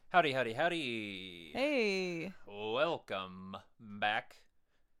Howdy, howdy, howdy. Hey, Welcome back.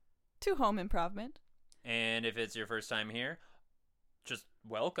 to Home Improvement. And if it's your first time here, just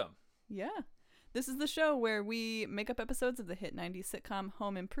welcome. Yeah. This is the show where we make up episodes of the hit 90s sitcom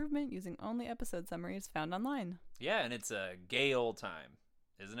Home Improvement using only episode summaries found online. Yeah, and it's a gay old time,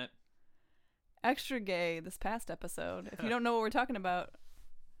 isn't it? Extra gay this past episode. If you don't know what we're talking about,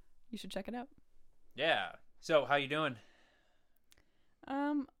 you should check it out. Yeah. So, how you doing?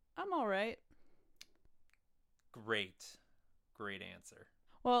 I'm all right. Great. Great answer.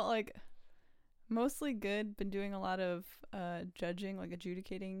 Well, mostly good. Been doing a lot of judging,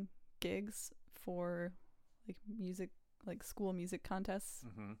 adjudicating gigs for music, school music contests.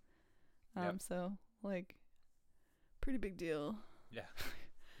 Mm-hmm. Yep. So pretty big deal. Yeah.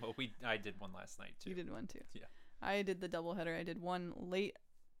 Well, I did one last night too. You did one too. Yeah. I did the doubleheader. I did one late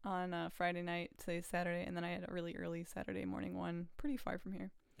on Friday night, today's Saturday, and then I had a really early Saturday morning one pretty far from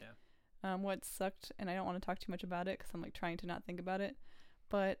here. Yeah. What sucked, and I don't want to talk too much about it because I'm trying to not think about it,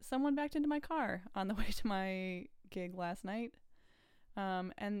 but someone backed into my car on the way to my gig last night.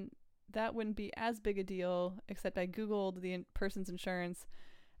 And that wouldn't be as big a deal, except I Googled the person's insurance,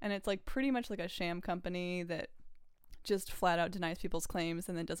 and it's pretty much like a sham company that just flat out denies people's claims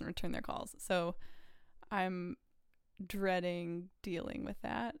and then doesn't return their calls. So I'm dreading dealing with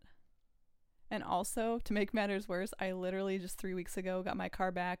that. And also, to make matters worse, I literally just 3 weeks ago got my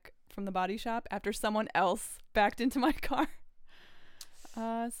car back from the body shop after someone else backed into my car.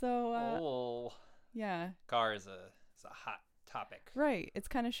 Yeah. Car is a hot topic. Right. It's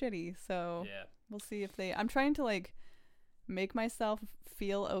kind of shitty. So Yeah. we'll see if I'm trying to make myself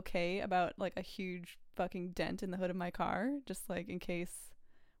feel okay about a huge fucking dent in the hood of my car, just in case,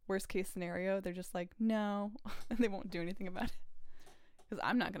 worst case scenario, they're just no, and they won't do anything about it. Because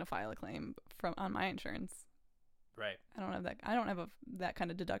I'm not gonna file a claim on my insurance. Right. I don't have that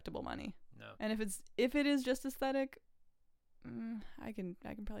kind of deductible money. No. And if it is just aesthetic, I can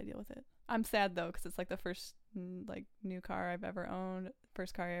probably deal with it. I'm sad though, because it's the first new car I've ever owned,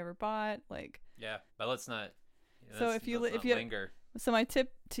 first car I ever bought. Yeah, but let's not. So if you linger. So my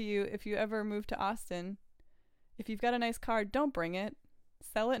tip to you, if you ever move to Austin, if you've got a nice car, don't bring it.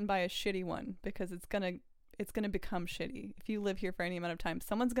 Sell it and buy a shitty one, because it's gonna become shitty. If you live here for any amount of time,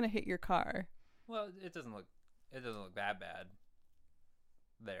 someone's gonna hit your car. Well, it doesn't look that bad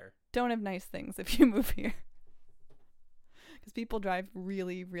there. Don't have nice things if you move here, because people drive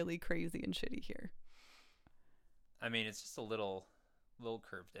really, really crazy and shitty here. I mean, it's just a little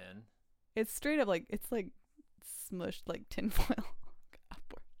curved in. It's straight up it's smushed like tinfoil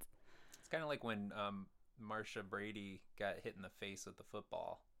upwards. It's kind of like when Marsha Brady got hit in the face with the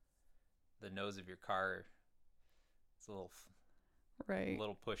football. The nose of your car, it's a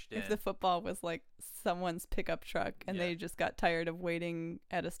little pushed in. If the football was someone's pickup truck and they just got tired of waiting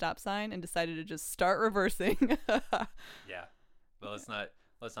at a stop sign and decided to just start reversing. Yeah, but let's not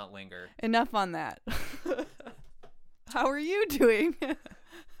linger. Enough on that. How are you doing?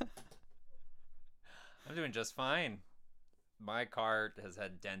 I'm doing just fine. My car has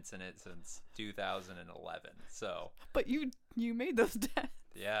had dents in it since 2011. So. But you made those dents.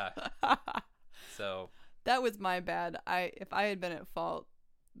 Yeah. So. That was my bad. If I had been at fault,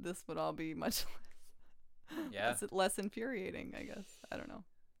 this would all be much less infuriating, I guess. I don't know.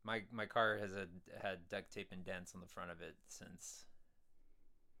 My car has had duct tape and dents on the front of it since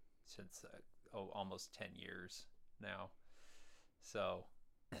almost 10 years now. So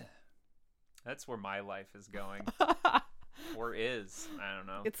that's where my life is going. Or is. I don't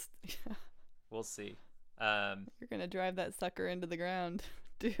know. We'll see. You're going to drive that sucker into the ground,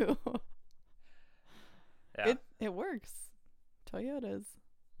 too. Yeah. It works. Toyotas.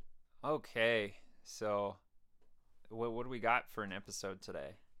 Okay. So what do we got for an episode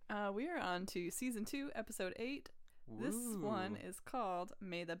today? We are on to season 2, episode 8. Ooh. This one is called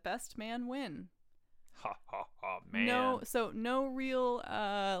May the Best Man Win. Ha ha ha, man. No real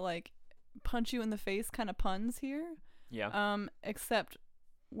punch you in the face kind of puns here. Yeah. Except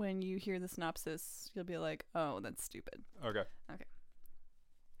when you hear the synopsis, you'll be like, "Oh, that's stupid." Okay.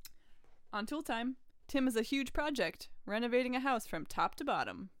 On Tool Time, Tim has a huge project, renovating a house from top to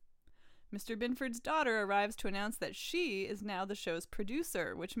bottom. Mr. Binford's daughter arrives to announce that she is now the show's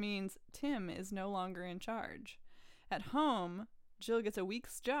producer, which means Tim is no longer in charge. At home, Jill gets a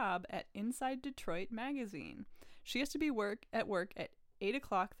week's job at Inside Detroit magazine. She has to be at work at 8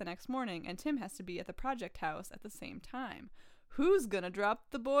 o'clock the next morning, and Tim has to be at the project house at the same time. Who's gonna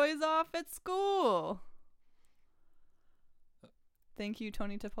drop the boys off at school? Thank you,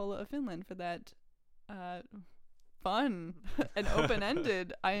 Tony Topola of Finland, for that fun and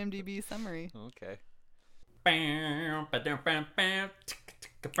open-ended IMDb summary. Okay.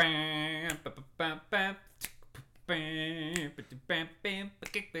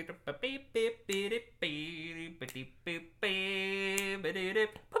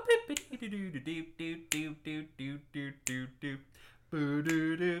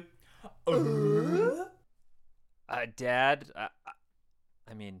 Dad,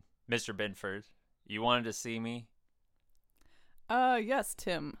 I mean, Mr. Binford, you wanted to see me? Yes,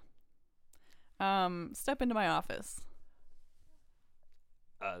 Tim. Step into my office.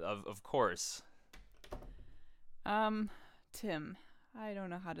 Of course. Tim, I don't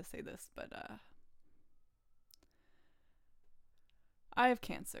know how to say this, but, I have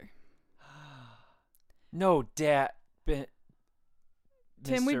cancer. No, Dad.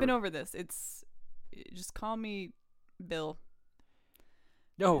 Tim, we've been over this. Just call me Bill.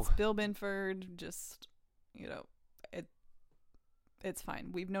 No. It's Bill Binford. Just, it's fine.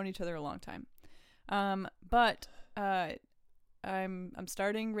 We've known each other a long time. But I'm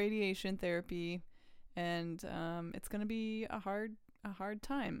starting radiation therapy, and it's gonna be a hard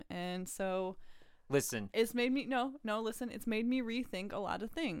time. And so, listen, it's made me listen. It's made me rethink a lot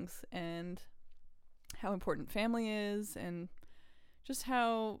of things and how important family is, and just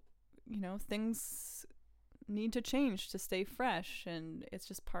how things need to change to stay fresh, and it's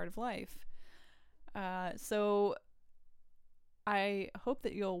just part of life. So I hope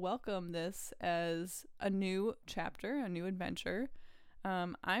that you'll welcome this as a new chapter, a new adventure.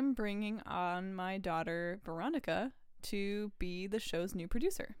 I'm bringing on my daughter, Veronica, to be the show's new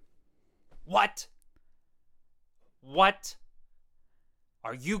producer. What? What?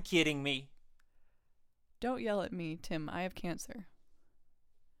 Are you kidding me? Don't yell at me, Tim. I have cancer.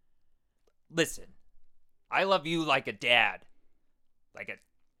 Listen, I love you like a dad. Like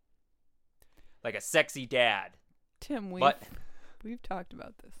a sexy dad. Tim, we've talked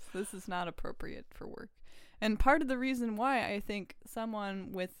about this. This is not appropriate for work. And part of the reason why I think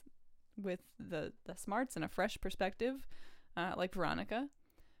someone with the smarts and a fresh perspective, like Veronica,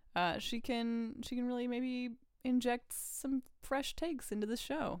 she can really maybe inject some fresh takes into the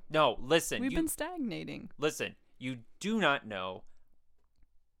show. No, listen. We've been stagnating. Listen, you do not know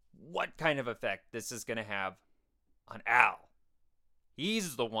what kind of effect this is going to have on Al.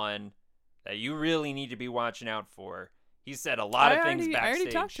 He's the one that you really need to be watching out for. He said a lot of things backstage. I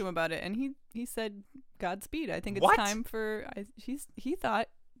already talked to him about it, and he said Godspeed. I think it's what? Time for... he thought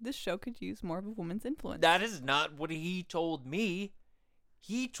this show could use more of a woman's influence. That is not what he told me.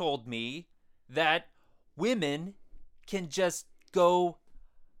 He told me that women can just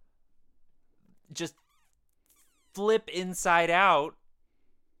flip inside out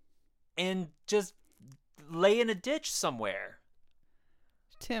and just lay in a ditch somewhere.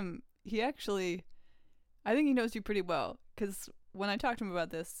 Tim, I think he knows you pretty well, because when I talked to him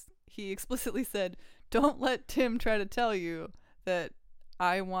about this, he explicitly said, don't let Tim try to tell you that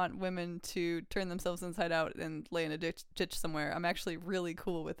I want women to turn themselves inside out and lay in a ditch somewhere. I'm actually really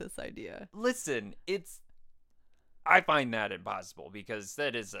cool with this idea. Listen, I find that impossible, because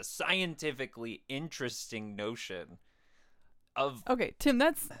that is a scientifically interesting notion of... Okay, Tim,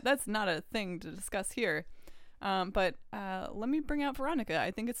 that's not a thing to discuss here. But let me bring out Veronica. I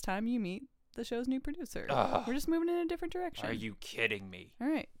think it's time you meet the show's new producer. We're just moving in a different direction. Are you kidding me? All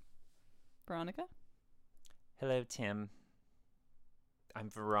right. Veronica? Hello, Tim. I'm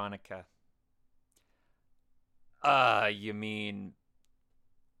Veronica. You mean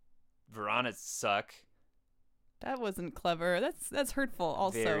Veronas suck? That wasn't clever. That's hurtful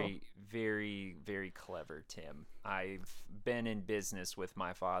also. Very, very, very clever, Tim. I've been in business with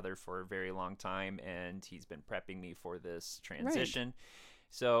my father for a very long time, and he's been prepping me for this transition. Right.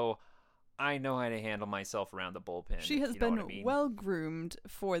 So I know how to handle myself around the bullpen. She has been well-groomed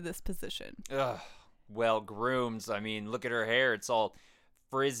for this position. Ugh, well-groomed. I mean, look at her hair. It's all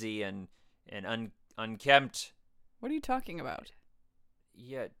frizzy and unkempt. What are you talking about?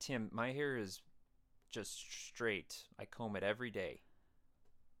 Yeah, Tim, my hair is just straight. I comb it every day.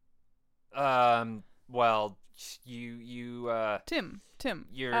 Well, Tim,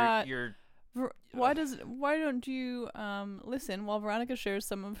 you're why don't you listen while Veronica shares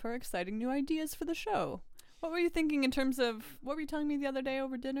some of her exciting new ideas for the show? What were you thinking in terms of what were you telling me the other day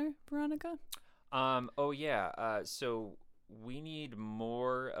over dinner, Veronica? So we need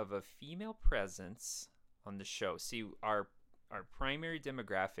more of a female presence on the show. See, our primary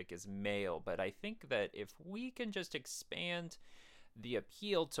demographic is male, but I think that if we can just expand the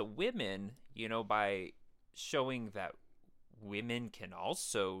appeal to women, by showing that women can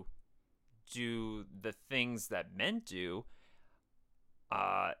also do the things that men do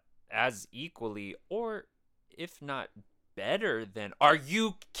as equally, or if not better than... Are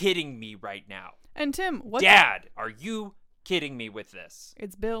you kidding me right now? And Tim, Dad, are you kidding me with this?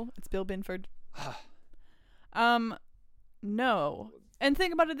 It's Bill. It's Bill Binford. No. And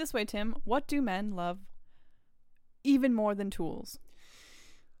think about it this way, Tim. What do men love even more than tools?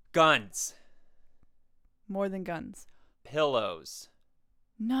 Guns. More than guns. Pillows.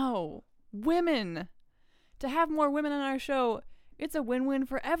 No. Women. To have more women on our show, it's a win-win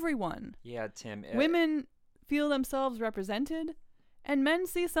for everyone. Yeah, Tim. Women feel themselves represented, and men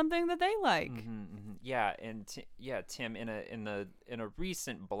see something that they like. Yeah, and Tim, in a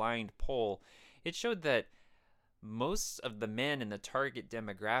recent blind poll, it showed that most of the men in the target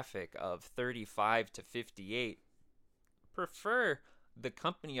demographic of 35 to 58 prefer the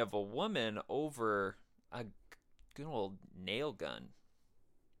company of a woman over a good old nail gun.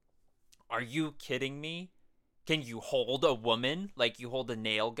 Are you kidding me? Can you hold a woman like you hold a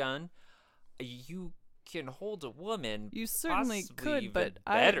nail gun? You can hold a woman. You certainly possibly could, even but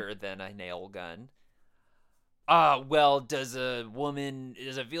better than a nail gun. Well, does it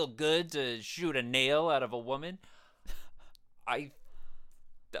feel good to shoot a nail out of a woman?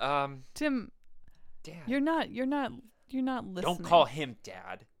 Tim, Dad. you're not listening. Don't call him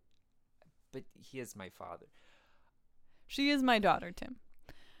Dad. But he is my father. She is my daughter, Tim.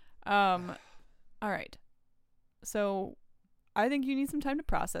 All right. So, I think you need some time to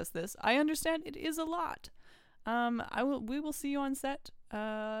process this. I understand it is a lot. We will see you on set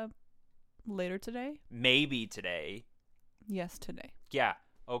later today. Maybe today. Yes, today. Yeah.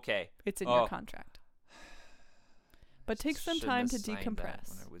 Okay. It's in your contract. But take some time to decompress.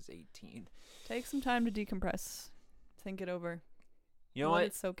 When I was 18. Take some time to decompress. Think it over. You know Let what?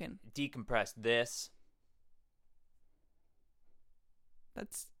 it soak in. Decompress this.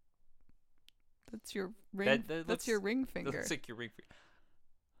 That's your ring. That's your ring finger. Looks like your ring finger.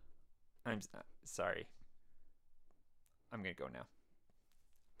 I'm sorry. I'm gonna go now.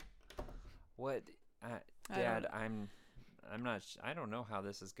 What, Dad? I'm not. I don't know how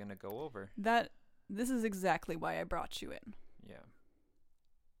this is gonna go over. This is exactly why I brought you in. Yeah.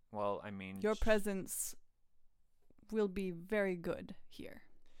 Well, I mean, your presence will be very good here.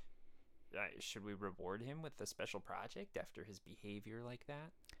 Should we reward him with a special project after his behavior like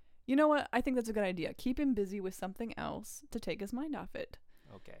that? You know what? I think that's a good idea. Keep him busy with something else to take his mind off it.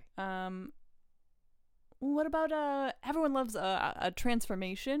 Okay. What about everyone loves a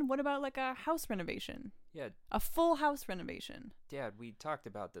transformation. What about like a house renovation? Yeah. A full house renovation. Dad, we talked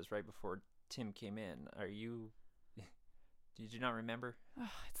about this right before Tim came in. Did you not remember?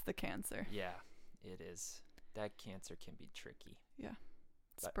 Oh, it's the cancer. Yeah, it is. That cancer can be tricky. Yeah.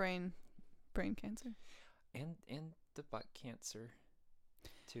 It's brain cancer. And the butt cancer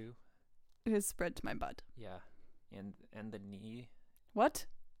too. It has spread to my butt. Yeah. And the knee. What?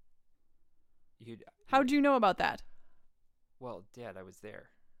 How do you know about that? Well, Dad, I was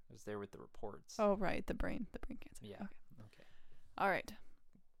there. I was there with the reports. Oh, right, the brain cancer. Yeah. Okay. All right.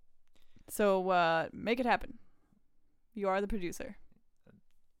 So, make it happen. You are the producer.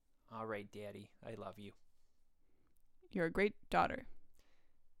 All right, Daddy. I love you. You're a great daughter.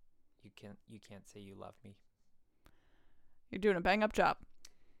 You can't say you love me. You're doing a bang up job.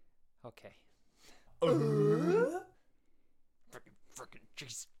 Okay. Frickin'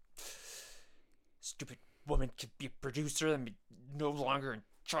 jeez. Stupid woman could be a producer and be no longer in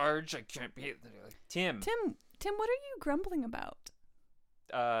charge. I can't be. Tim, what are you grumbling about?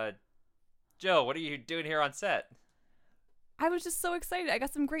 Joe, what are you doing here on set? I was just so excited. I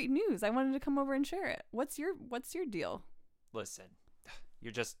got some great news. I wanted to come over and share it. What's your deal? Listen,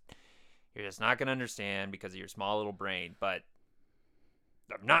 you're just not gonna understand because of your small little brain. But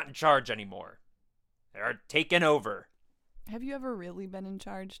I'm not in charge anymore. They're taking over. Have you ever really been in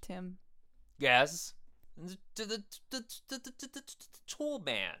charge, Tim? Yes. The tool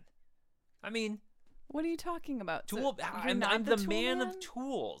man. I mean, what are you talking about? Tool. So I'm the man of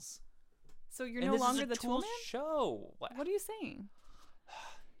tools. So you're no longer the tool man? Show. What are you saying?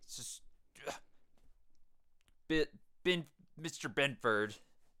 It's just Mr. Benford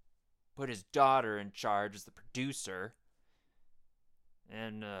put his daughter in charge as the producer,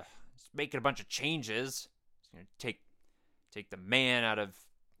 and he's making a bunch of changes. He's gonna take the man out of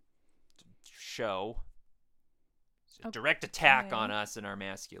the show. It's a direct attack on us and our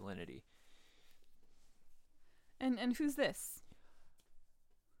masculinity. And who's this?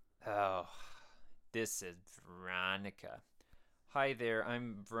 Oh, this is Veronica. Hi there,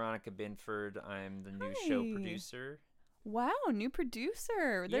 I'm Veronica Binford. I'm the new show producer. Wow, new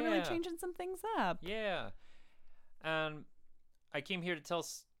producer. They're really changing some things up. Yeah. I came here to tell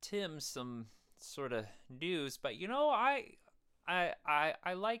Tim some sort of news, but you know, I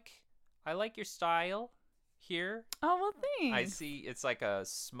like your style here. Oh, well, thanks. I see it's like a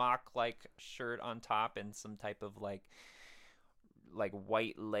smock-like shirt on top and some type of like like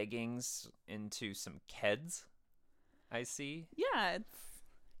white leggings into some Keds. I see. Yeah, it's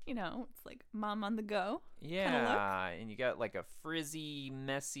like mom on the go. Yeah, and you got like a frizzy,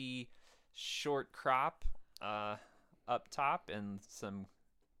 messy, short crop up top, and some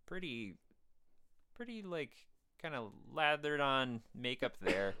pretty like kind of lathered on makeup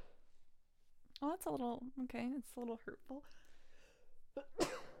there. Oh, that's a little okay. It's a little hurtful.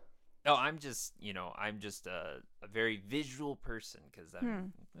 Oh, I'm just a very visual person because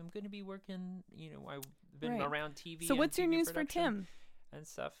I'm going to be working. I've been Right. around TV. So and what's your TV news for production Tim? and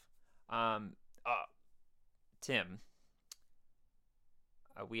stuff? Tim,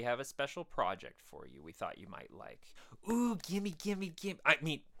 we have a special project for you. We thought you might like. Ooh, gimme. I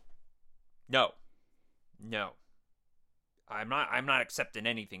mean, no. I'm not accepting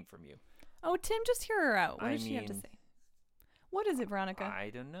anything from you. Oh, Tim, just hear her out. What does she have to mean, say? What is it, Veronica?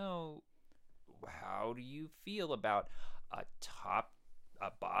 I don't know. How do you feel about a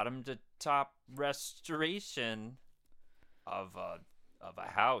bottom to top restoration of a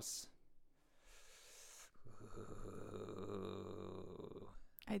house? Ooh.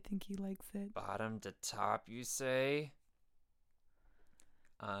 I think he likes it. Bottom to top, you say?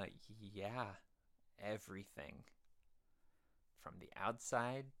 Yeah. Everything. From the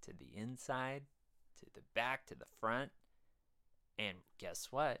outside to the inside, to the back to the front. And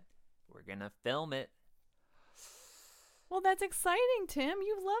guess what? We're gonna film it. Well, that's exciting, Tim.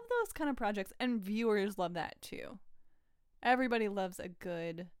 You love those kind of projects, and viewers love that too. Everybody loves a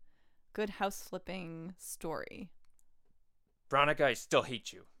good house flipping story. Veronica, I still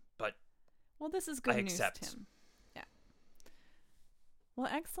hate you, but well, this is good news, Tim. Yeah.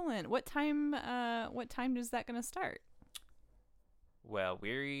 Well, excellent. What time is that going to start? Well,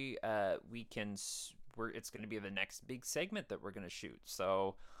 it's going to be the next big segment that we're going to shoot.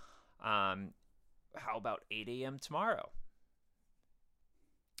 So, how about 8 a.m. tomorrow?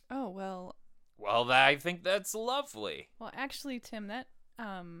 Oh, well. Well, I think that's lovely. Well, actually, Tim, that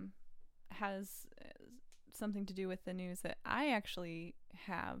has something to do with the news that I actually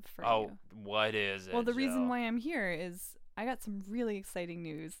have for you. Oh, what is it? Well, the Jill? reason why I'm here is I got some really exciting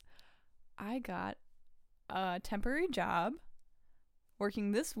news. I got a temporary job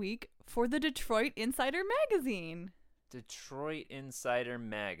working this week for the Detroit Insider magazine. Detroit Insider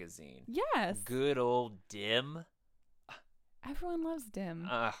magazine. Yes. Good old Dim. Everyone loves Dim.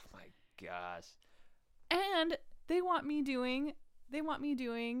 Oh my gosh. And they want me doing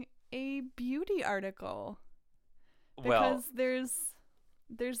a beauty article. Because there's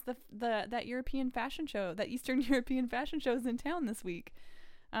that European fashion show, that Eastern European fashion show is in town this week.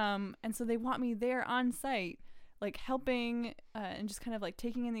 And so they want me there on site, like helping and just kind of like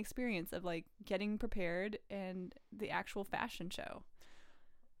taking in the experience of like getting prepared and the actual fashion show.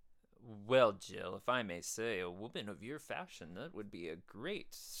 Well, Jill, if I may say, a woman of your fashion, that would be a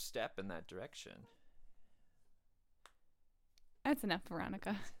great step in that direction. That's enough,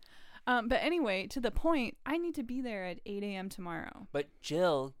 Veronica. But anyway, to the point, I need to be there at 8 a.m. tomorrow. But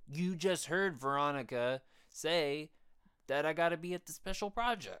Jill, you just heard Veronica say that I gotta be at the special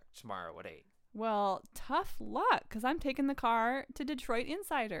project tomorrow at 8. Well, tough luck, because I'm taking the car to Detroit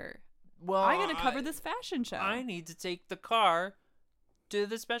Insider. Well, I gotta cover this fashion show. I need to take the car to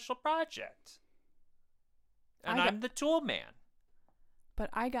the special project. And I'm the tool man.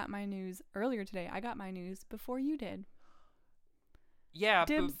 But I got my news earlier today. I got my news before you did. Yeah,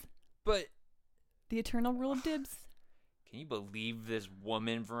 Dibs. But the eternal rule of dibs. Can you believe this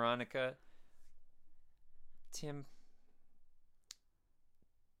woman, Veronica? Tim,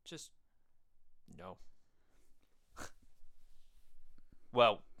 just no.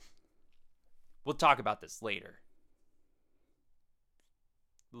 Well, we'll talk about this later.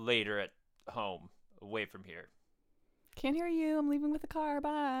 Later at home, away from here. Can't hear you. I'm leaving with the car.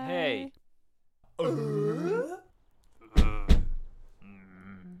 Bye. Hey.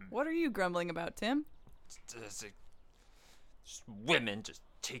 What are you grumbling about, Tim? Just women just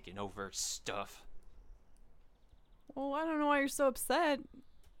taking over stuff. Well, I don't know why you're so upset.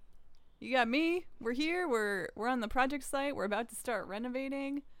 You got me. We're here. We're on the project site. We're about to start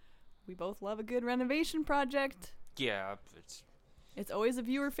renovating. We both love a good renovation project. Yeah, it's always a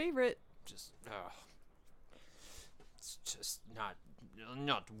viewer favorite. It's just not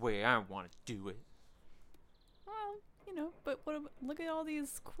the way I want to do it. Well, but look at all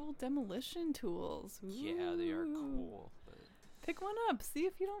these cool demolition tools. Ooh. Yeah, they are cool. But pick one up. See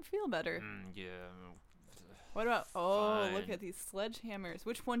if you don't feel better. Yeah. What about? Oh, look at these sledgehammers.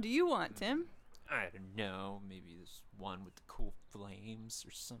 Which one do you want, Tim? I don't know. Maybe this one with the cool flames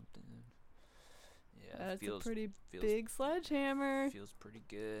or something. Yeah, that's a pretty big sledgehammer. Feels pretty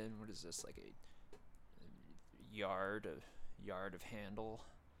good. What is this? Like a yard yard of handle.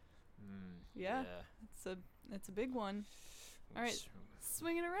 Yeah. It's a big one. All right,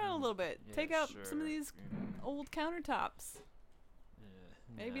 swing it around a little bit. Yeah, Take out some of sure. these old countertops.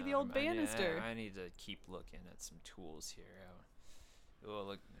 Maybe Yeah, the old I need- banister. I need to keep looking at some tools here. Oh,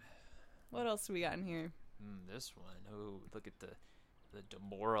 look. What else do we got in here? This one. Oh, look at the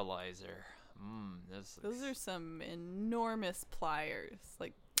demoralizer. This looks, Those are some enormous pliers,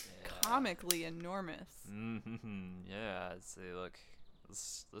 like yeah. comically enormous. Yeah, see, look.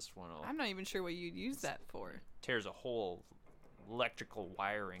 This one I'm not even sure what you'd use that for. tears a whole electrical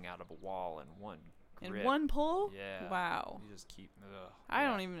wiring out of a wall in one grip. In one pull? Yeah. Wow. You just keep.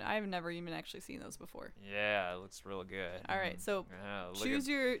 I've never even actually seen those before. Yeah, it looks real good. All right, so Yeah,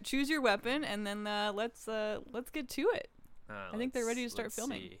 look choose your weapon, and then let's get to it. I think they're ready to start let's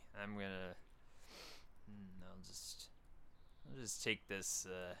filming. see. I'm gonna. I'll just take this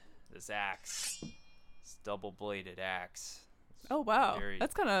this axe, this double-bladed axe. Oh wow, Very-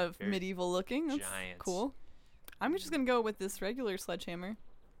 that's kind of very medieval looking. That's giant. cool. I'm just gonna go with this regular sledgehammer.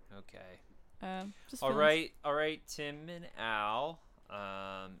 Okay. Just All feeling- right, Tim and Al.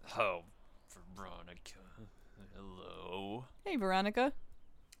 Veronica. Hello. Hey Veronica.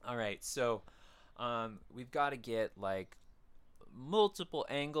 All right, so we've got to get like multiple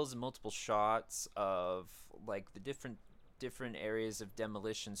angles and multiple shots of like the different areas of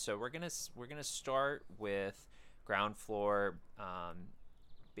demolition. So we're gonna start with ground floor,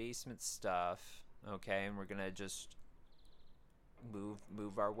 basement stuff, okay, and we're gonna just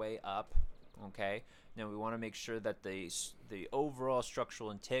move our way up, okay. Now we want to make sure that the overall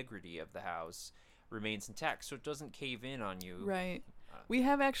structural integrity of the house remains intact, so it doesn't cave in on you. Right. We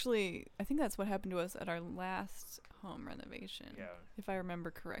have actually. I think that's what happened to us at our last home renovation. Yeah. If I remember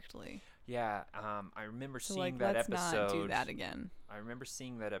correctly. Yeah. I remember So seeing like, that let's episode. not do that again. I remember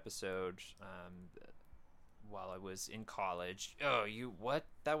seeing that episode while I was in college. Oh, what?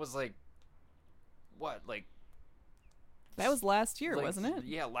 That was like, what? Like. That was last year, like, wasn't it?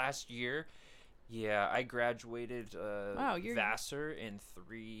 Yeah, last year. Yeah, I graduated Wow, you're- Vassar in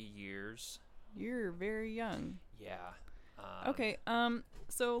 3 years. You're very young. Yeah. Okay.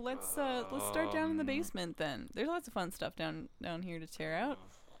 So let's start down in the basement then. There's lots of fun stuff down here to tear out.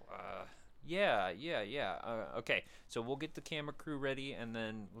 Yeah. Okay, so we'll get the camera crew ready, and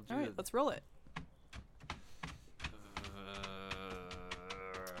then we'll do. All right, let's roll it.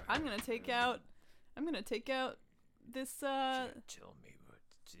 I'm gonna take out this Tell me what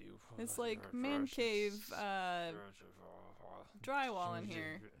to do. this like man cave drywall in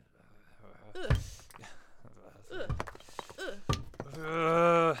here. Ugh.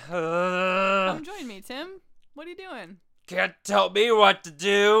 Come join me, Tim. What are you doing? Can't tell me what to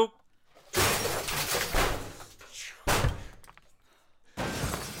do.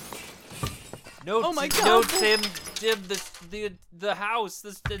 No, Oh my no, God. Tim, the house,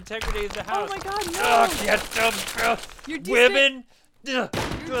 the integrity of the house. Oh my God, no! Get them You're women. You're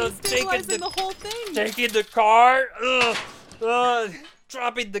Taking destabilizing the whole thing. taking the car.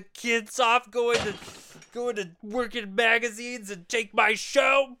 Dropping the kids off. Going to work in magazines and take my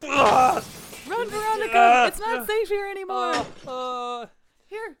show. Run, Veronica! It's not safe here anymore.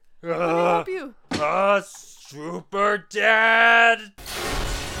 Here, let me help you. Super Dad.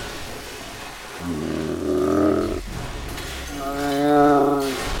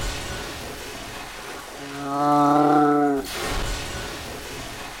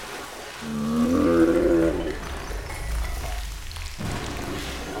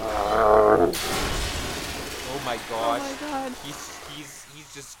 Oh my Oh gosh. my God! He's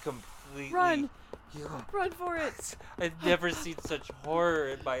just completely. Run! Yeah. Run for it! I've never seen such horror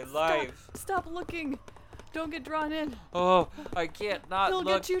in my life. Stop looking! Don't get drawn in. Oh, I can't not He'll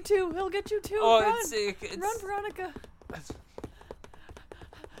look. get you too. He'll get you too. Oh, Run! it's Run, Veronica!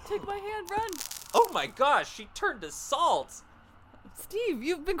 Take my hand. Run! Oh my gosh, she turned to salt. Steve,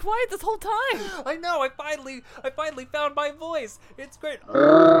 you've been quiet this whole time. I know. I finally found my voice. It's great.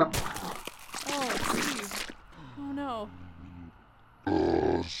 Oh, Steve. Oh no.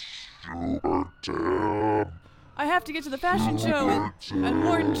 I have to get to the fashion show and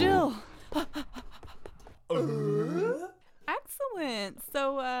warn Jill. Excellent.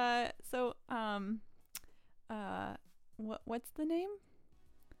 What's the name?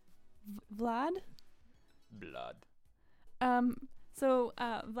 Vlad? Blood.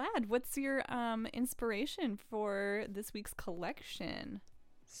 Vlad, what's your inspiration for this week's collection?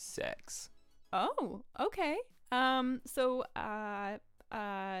 Sex. Oh, okay.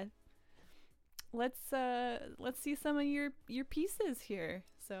 Let's see some of your pieces here.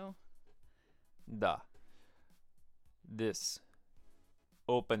 So, This.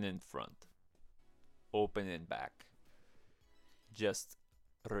 Open in front. Open in back. just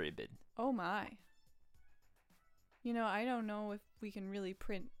ribbon. Oh my. You know, I don't know if we can really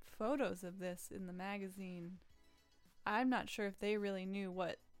print photos of this in the magazine. I'm not sure if they really knew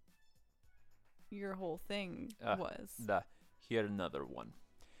what your whole thing was. Here another one.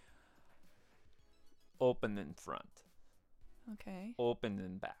 Open in front. Okay. Open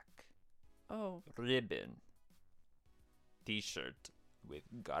in back. Oh. Ribbon. T-shirt with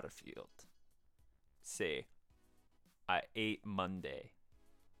Garfield. Say, I ate Monday.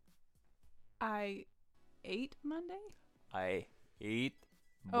 I ate Monday? I hate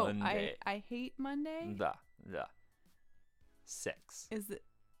Monday. Oh, I hate Monday? The. Sex. Is it?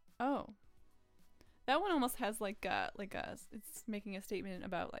 Oh. That one almost has like a it's making a statement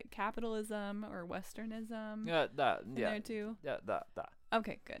about like capitalism or Westernism. Yeah, in there too. Yeah, that.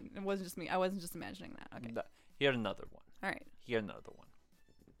 Okay, good. It wasn't just me. I wasn't just imagining that. Okay. Here another one. All right. Here another one.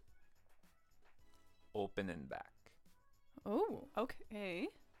 Open in back. Oh, okay.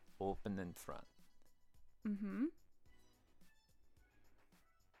 Open in front. Mm-hmm.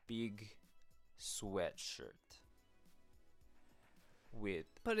 Big sweatshirt. With.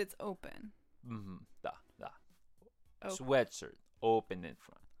 But it's open. Da. Okay. Sweatshirt. Open in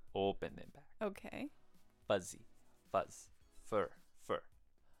front. Open in back. Okay. Fuzzy. Fuzz. Fur.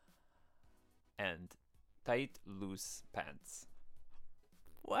 And tight, loose pants.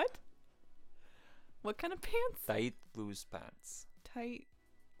 What? What kind of pants? Tight, loose pants. Tight,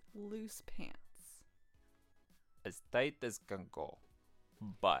 loose pants. As tight as can go,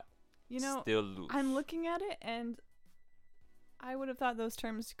 but still loose. I'm looking at it and I would have thought those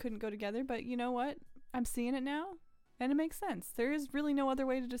terms couldn't go together, but you know what? I'm seeing it now and it makes sense. There is really no other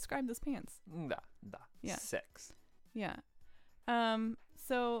way to describe those pants. Da. Yeah. Sex. Yeah.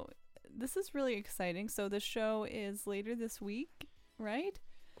 So this is really exciting. So the show is later this week, right?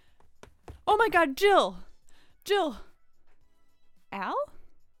 Oh my God, Jill! Al?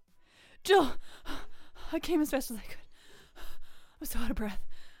 Jill! I came as fast as I could. I'm so out of breath.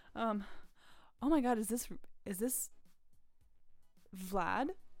 Oh my God, is this Vlad?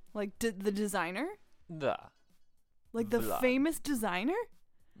 Like the designer? Da. Like the Vlad. famous designer?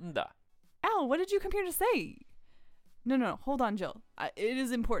 Da. Al, what did you come here to say? No, hold on, Jill. It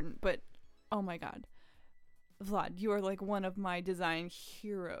is important, but oh my God. Vlad, you are like one of my design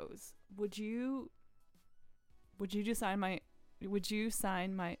heroes. Would you sign my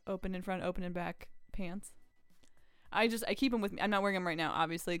open in front, open in back pants? I keep them with me. I'm not wearing them right now,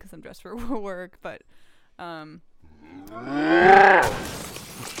 obviously, because I'm dressed for work, but oh my God!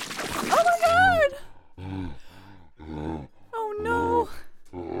 Oh no!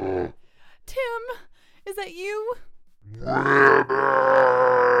 Tim, is that you?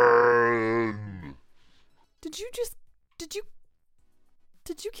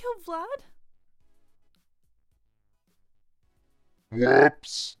 Did you kill Vlad?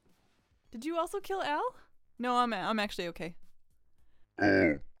 Whoops. Did you also kill Al? No, I'm actually okay.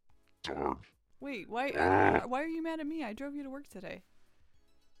 Oh, darn. Wait, why are you mad at me? I drove you to work today.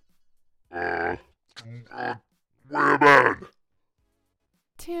 Women.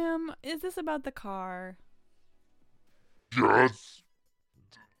 Tim, is this about the car? Yes.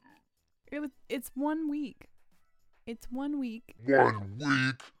 It's 1 week. It's 1 week. 1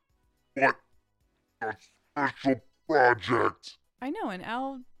 week? What a special project. I know, and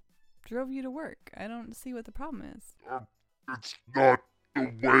Al drove you to work. I don't see what the problem is. It's not the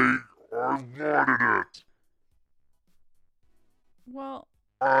way I wanted it. Well,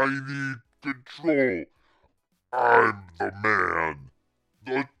 I need control. I'm the man.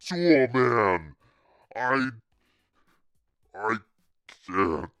 The tool man. I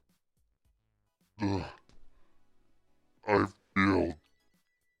can't. Ugh. I feel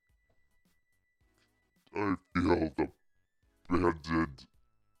abandoned.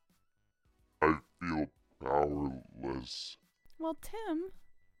 I feel powerless. well, Tim,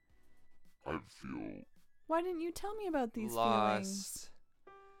 I feel why didn't you tell me about these feelings? Lost.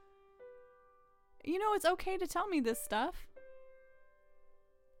 You know, it's okay to tell me this stuff.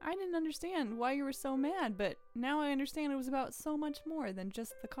 I didn't understand why you were so mad, but now I understand it was about so much more than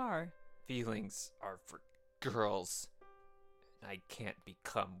just the car. Feelings are for girls. I can't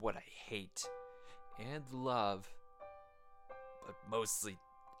become what I hate and love, but mostly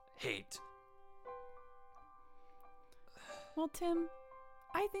hate. Well, Tim,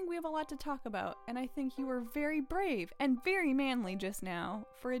 I think we have a lot to talk about, and I think you were very brave and very manly just now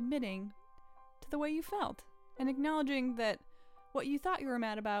for admitting to the way you felt and acknowledging that what you thought you were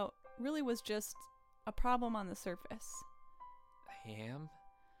mad about really was just a problem on the surface. I am?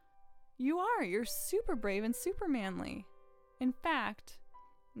 You are. You're super brave and super manly. In fact,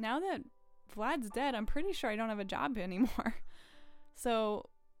 now that Vlad's dead, I'm pretty sure I don't have a job anymore. So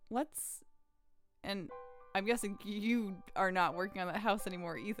let's, and I'm guessing you are not working on that house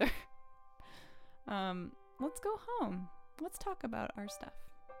anymore either. Let's go home. Let's talk about our stuff.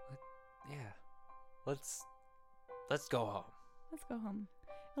 Yeah. Let's go home. Let's go home.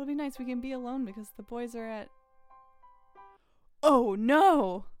 It'll be nice. We can be alone because the boys are at. Oh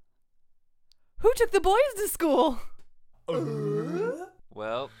no! Who took the boys to school?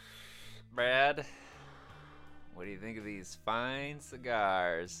 Well, Brad, what do you think of these fine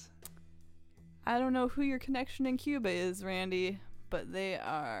cigars? I don't know who your connection in Cuba is, Randy, but they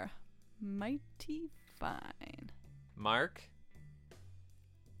are mighty fine. Mark?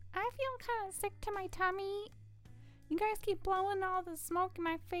 I feel kind of sick to my tummy. You guys keep blowing all the smoke in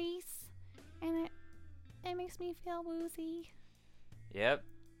my face, and it makes me feel woozy. Yep,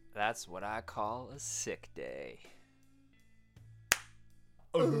 that's what I call a sick day.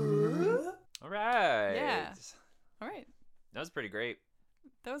 All right. Yeah. All right. That was pretty great,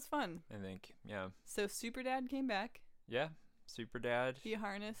 That was fun. I think. Yeah. So Super Dad came back. Yeah. Super Dad. He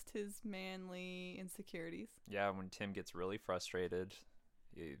harnessed his manly insecurities. Yeah, when Tim gets really frustrated,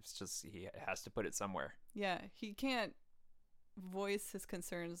 he has to put it somewhere. Yeah, he can't voice his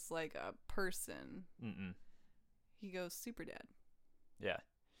concerns like a person. Mm-mm. He goes Super Dad. Yeah.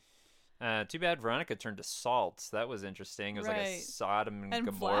 Too bad Veronica turned to salt. That was interesting. It was like a Right. Sodom and And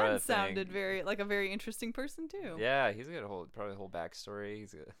Gomorrah Vlad sounded thing. very like a very interesting person too. Yeah, he's got probably a whole backstory.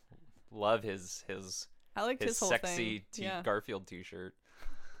 He's got love his I liked his whole sexy thing. Yeah. Garfield t-shirt.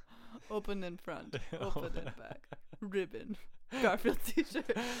 Open in front, open in back, ribbon, Garfield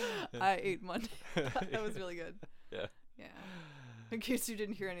t-shirt. I ate Monday. That was really good. Yeah. Yeah. In case you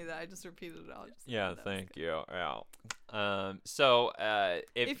didn't hear any of that, I just repeated it all. Just Yeah, that was thank good. you. Yeah. So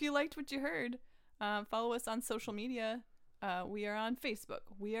If you liked what you heard, follow us on social media. We are on Facebook.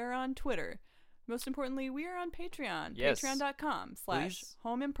 We are on Twitter. Most importantly, we are on Patreon. Yes.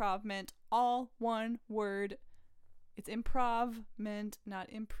 Patreon.com/Home Improvement. All one word. It's improvement, not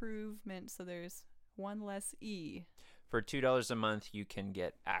improvement. So there's one less E. for $2 a month, you can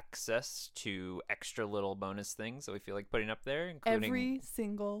get access to extra little bonus things that we feel like putting up there, including Every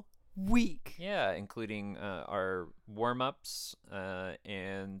single week. yeah, including our warm-ups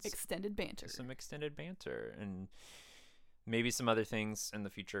and Extended banter. some extended banter and maybe some other things in the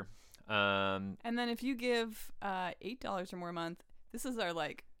future. Um, And then if you give $8 or more a month, this is our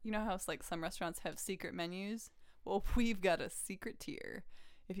like, you know how it's like some restaurants have secret menus? Well, we've got a secret tier.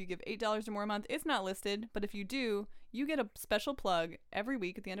 If you give $8 or more a month, it's not listed, but if you do, you get a special plug every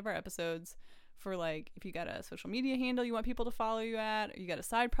week at the end of our episodes for like if you got a social media handle you want people to follow you at, or you got a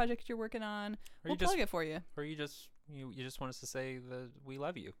side project you're working on, we'll plug it for you. or you just want us to say that we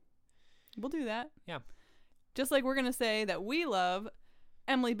love you. We'll do that. Yeah. Just like we're going to say that we love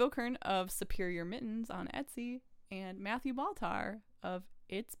Emily Bokern of Superior Mittens on Etsy and Matthew Baltar of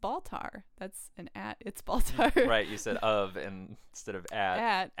It's Baltar. That's an at It's Baltar. Right, you said of and instead of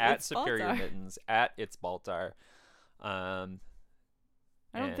at It's Superior Baltar. Mittens at It's Baltar.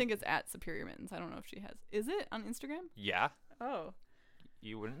 I don't and- think it's at Superior Mittens. I don't know if she has. Is it on Instagram? Yeah, Oh.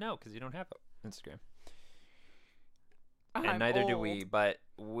 you wouldn't know because you don't have Instagram, I'm and neither do old. we. But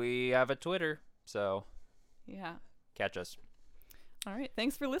we have a Twitter, so Yeah. catch us. All right.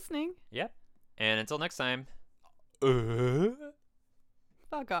 Thanks for listening. Yep. And until next time.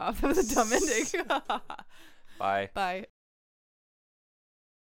 Fuck off. That was a dumb ending. Bye. Bye.